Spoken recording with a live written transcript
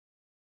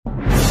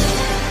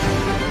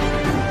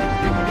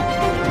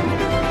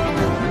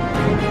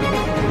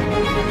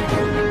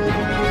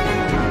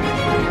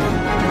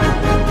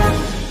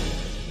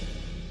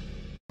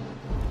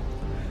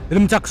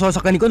Rimchak so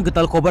sakani kon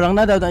getal koborang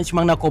na daw dan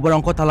simang na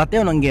koborang ko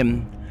talateo ng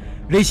game.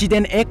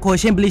 Resident ek ko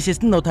assembly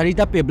system notary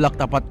da pe block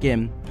tapat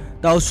game.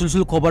 Daw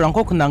sulsul koborang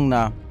ko kenang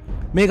na.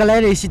 Meghalaya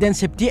Resident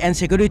Safety and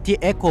Security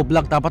ek ko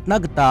block tapat na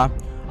geta.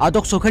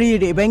 Adok sokari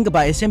rebeng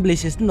ba assembly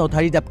system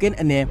notary dapken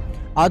ane.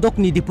 Adok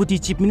ni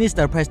Deputy Chief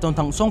Minister Preston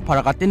Tangsong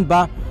parakatin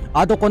ba.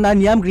 Adok ko na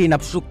niyam green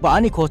upsuk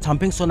ba ani ko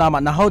champing sonama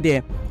na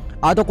haude.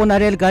 Adok ko na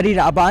rel gari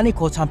ra ba ani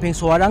ko champing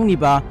suarang ni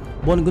ba.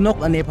 Bongunok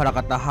ane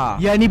parakataha.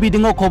 Yani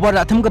bidingo kobar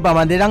atam ka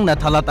bamanderang na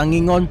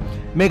talatangingon.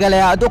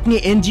 Meghalaya adok ni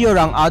NGO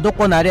rang adok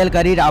ko na rel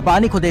gari ra ba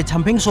ani ko de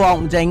champing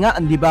soang jainga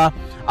andiba.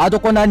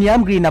 Adok ko na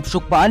niyam green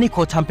upsuk ba ani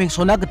ko champing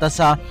sona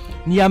gatasa.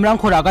 Niyam rang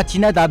ko raga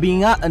china dabi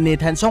nga ane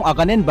thansong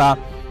aganen ba.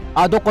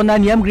 Adok ko na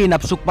niyam green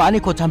upsuk ba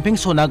ani ko champing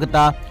sona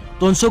gata.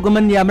 Tonso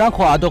guman niyam rang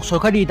ko adok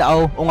sorkari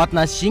dao ongat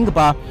na sing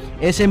ba.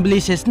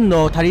 Assembly session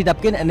no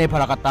taridapken ane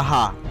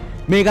parakataha.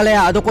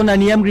 Meghalaya adok ko na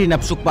niyam green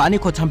upsuk ba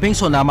ani ko champing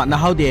sona mat na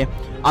haude.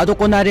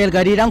 Adok ko na rel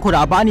gari rang ko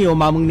ra ba ani o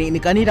mamung ni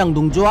kani rang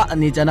dungjoa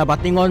ani jana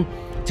batingon.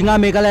 Chinga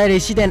Meghalaya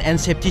Resident and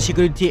Safety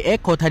Security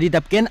Act ko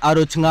taridapken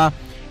aro chinga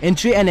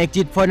entry and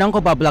exit for nang ko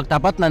bablak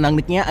tapat na nang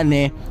niknya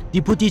ane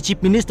Deputy Chief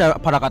Minister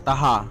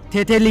parakataha.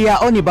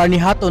 Tetelia o ni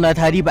Barney Hato na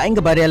thari ba ing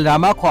barel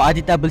rama ko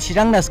adita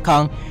bilsirang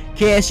naskang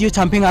KSU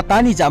champing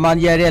atani jaman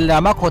ya rel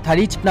rama ko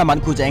thari chipna man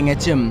ku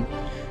jaingechim.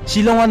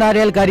 Silonga na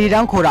rel gari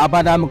rang ko ra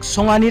ba na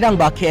muksongani rang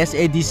ba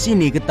KSADC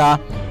ni geta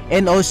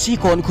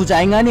NOC kon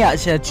kujaingani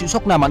asya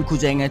chusok naman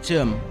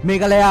kujaingachum.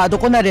 Meghalaya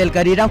adoko na rel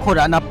gari rang ko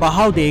ra na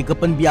pahaude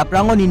gapan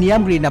biaprango ni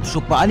niyam green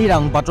upsuk pa ani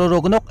rang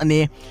batroronok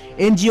ane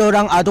NGO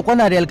rang adoko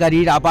na rel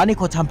gari ra ba ani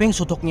ko champing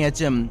sotok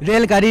niachum.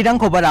 Rel gari rang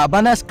ko bara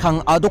banas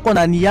khang adoko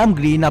na niyam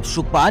green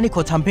upsuk pa ani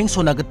ko champing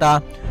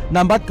sonagata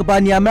nambat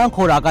gaba niyam rang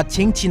ko ra ga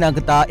chingchina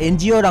gata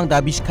NGO rang da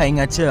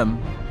biskaingachum.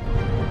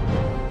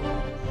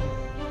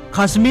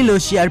 Khasmilo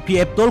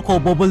CRPF tol ko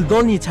bobol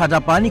dol ni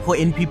chadapani ko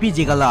NPP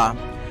jegala.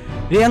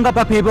 Reyangga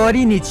pa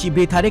February ni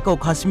chibre thare ko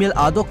Khasmil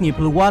adok ni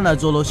Pulwana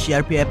jolo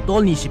CRPF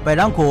tol ni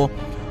sipairang ko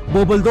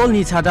bobol dol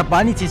ni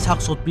chadapani chi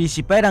saksotpi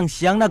sipairang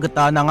siang na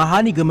gata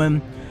nangahani gemem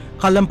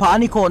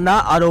kalampaani ko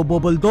na aro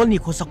bobol dol ni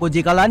khosako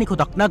jegalani ko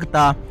takna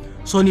gata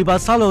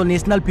Soniba Salo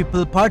National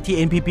People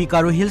Party NPP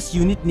Garo Hills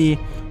Unit ni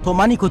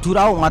Thomani ko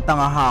turao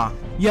ngatangaha.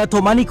 Ya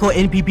Thomani ko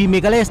NPP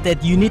Meghalaya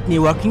State Unit ni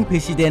Working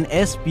President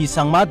SP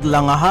Sangma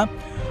Dlangaha.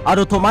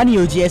 Aro Thomani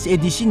o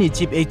GSADC ni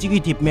Chief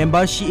Executive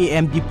Member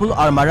CAM Dipul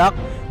Armarak,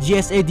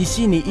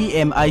 GSADC ni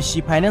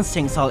EMIC Finance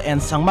Sengsal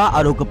and Sangma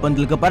aro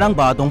kapandil kaparang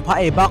ba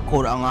dongpa eba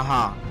kor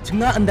angaha.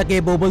 Chinga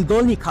andake bobol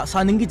dol ni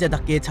khasanengi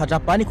jadake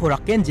chadapani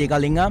koraken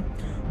jegalinga.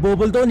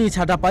 Bobol dol ni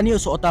chadapani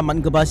so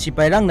otaman gaba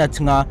sipairang na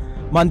chinga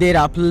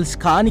mandera pils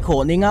khaani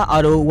ko ninga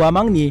aro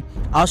wamang ni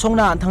asong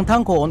na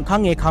thangthang ko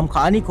onkhange kham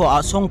khaani ko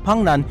asong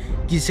phangnan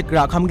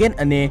kisikra khamgen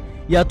ane.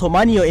 Ya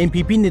Thomani o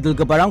NPP ni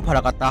Dilgipa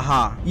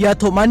parakataha. Ya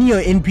Thomani o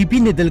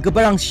NPP ni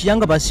Dilgipa siang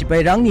gaba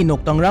sipairang ni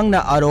noktangrang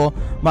na aro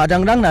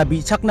madangrang na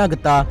bichakna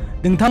gata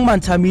dengthang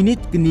mancha minit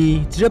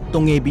gni trip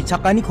tonge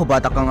bichakani ko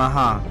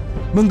batakangaha.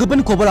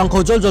 Menggepen koborang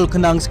ko joljol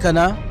kenang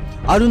skana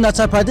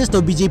Arunachal Pradesh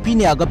to BJP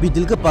ni agapi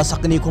Dilgipa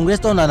sakgni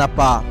Congressona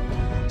napa.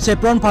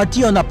 Sepron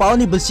Party o napa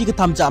ni belsi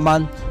ketam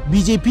jaman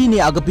BJP ni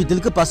agapi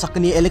Dilgipa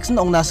sakgni election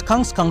ongnas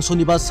khang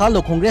Soniba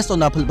Salo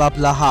Congressona phulba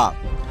plaha.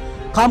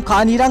 Kam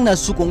kaanirang na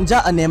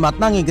sukungja ane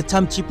matnangi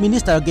gecham Chief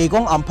Minister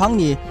Gegong Ampang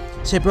ni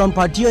Sepron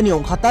Party ni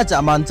ongkhata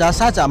jaman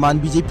jasa jaman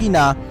BJP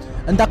na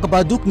andak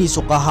kabaduk ni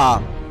sokaha.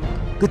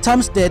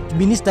 Gecham State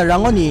Minister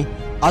rangoni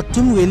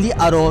Atum Weli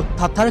aro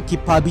Tatar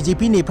Kipa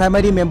BJP ni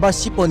primary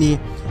membership ni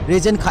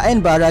Rejen Khaen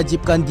ba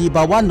Rajiv Gandhi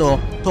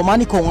Bawano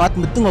Thomani kongat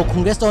metungo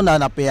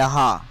Congressona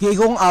napeaha.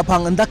 Gegong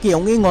Ampang andake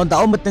ongingon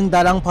dao meteng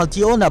darang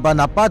party o na ba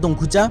napa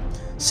dongkuja.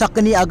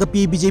 Sakgni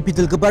agapi BJP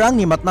Dilgipa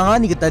ni matnanga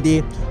ni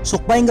gitadi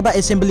sokpaing gaba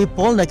assembly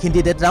poll na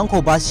candidate rang ko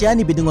basya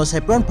ni bidingo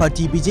Sepron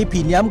Party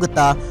BJP niam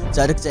gata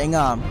jarak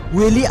jainga.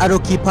 Weli aro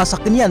Kipa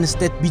sakgnian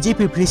state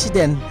BJP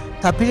president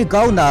Tapir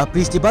Gau na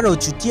Pristibaro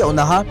chuti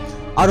onaha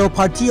aro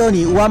party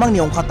ni uamang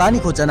ni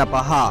ongkhatani ko jana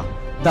paha.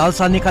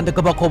 Dalsani kanda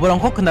gaba koborang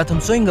ko kena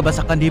thamsoing gaba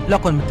sakkan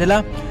dipla kon metela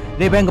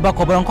rebeng gaba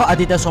koborang ko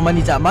adita somani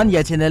jaman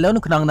ya channel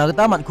on kenang na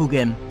gata mat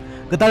kugen.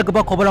 Getar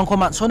gaba koborang ko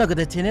mat sona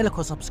gata channel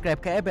ko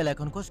subscribe ka bell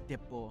icon ko step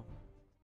po.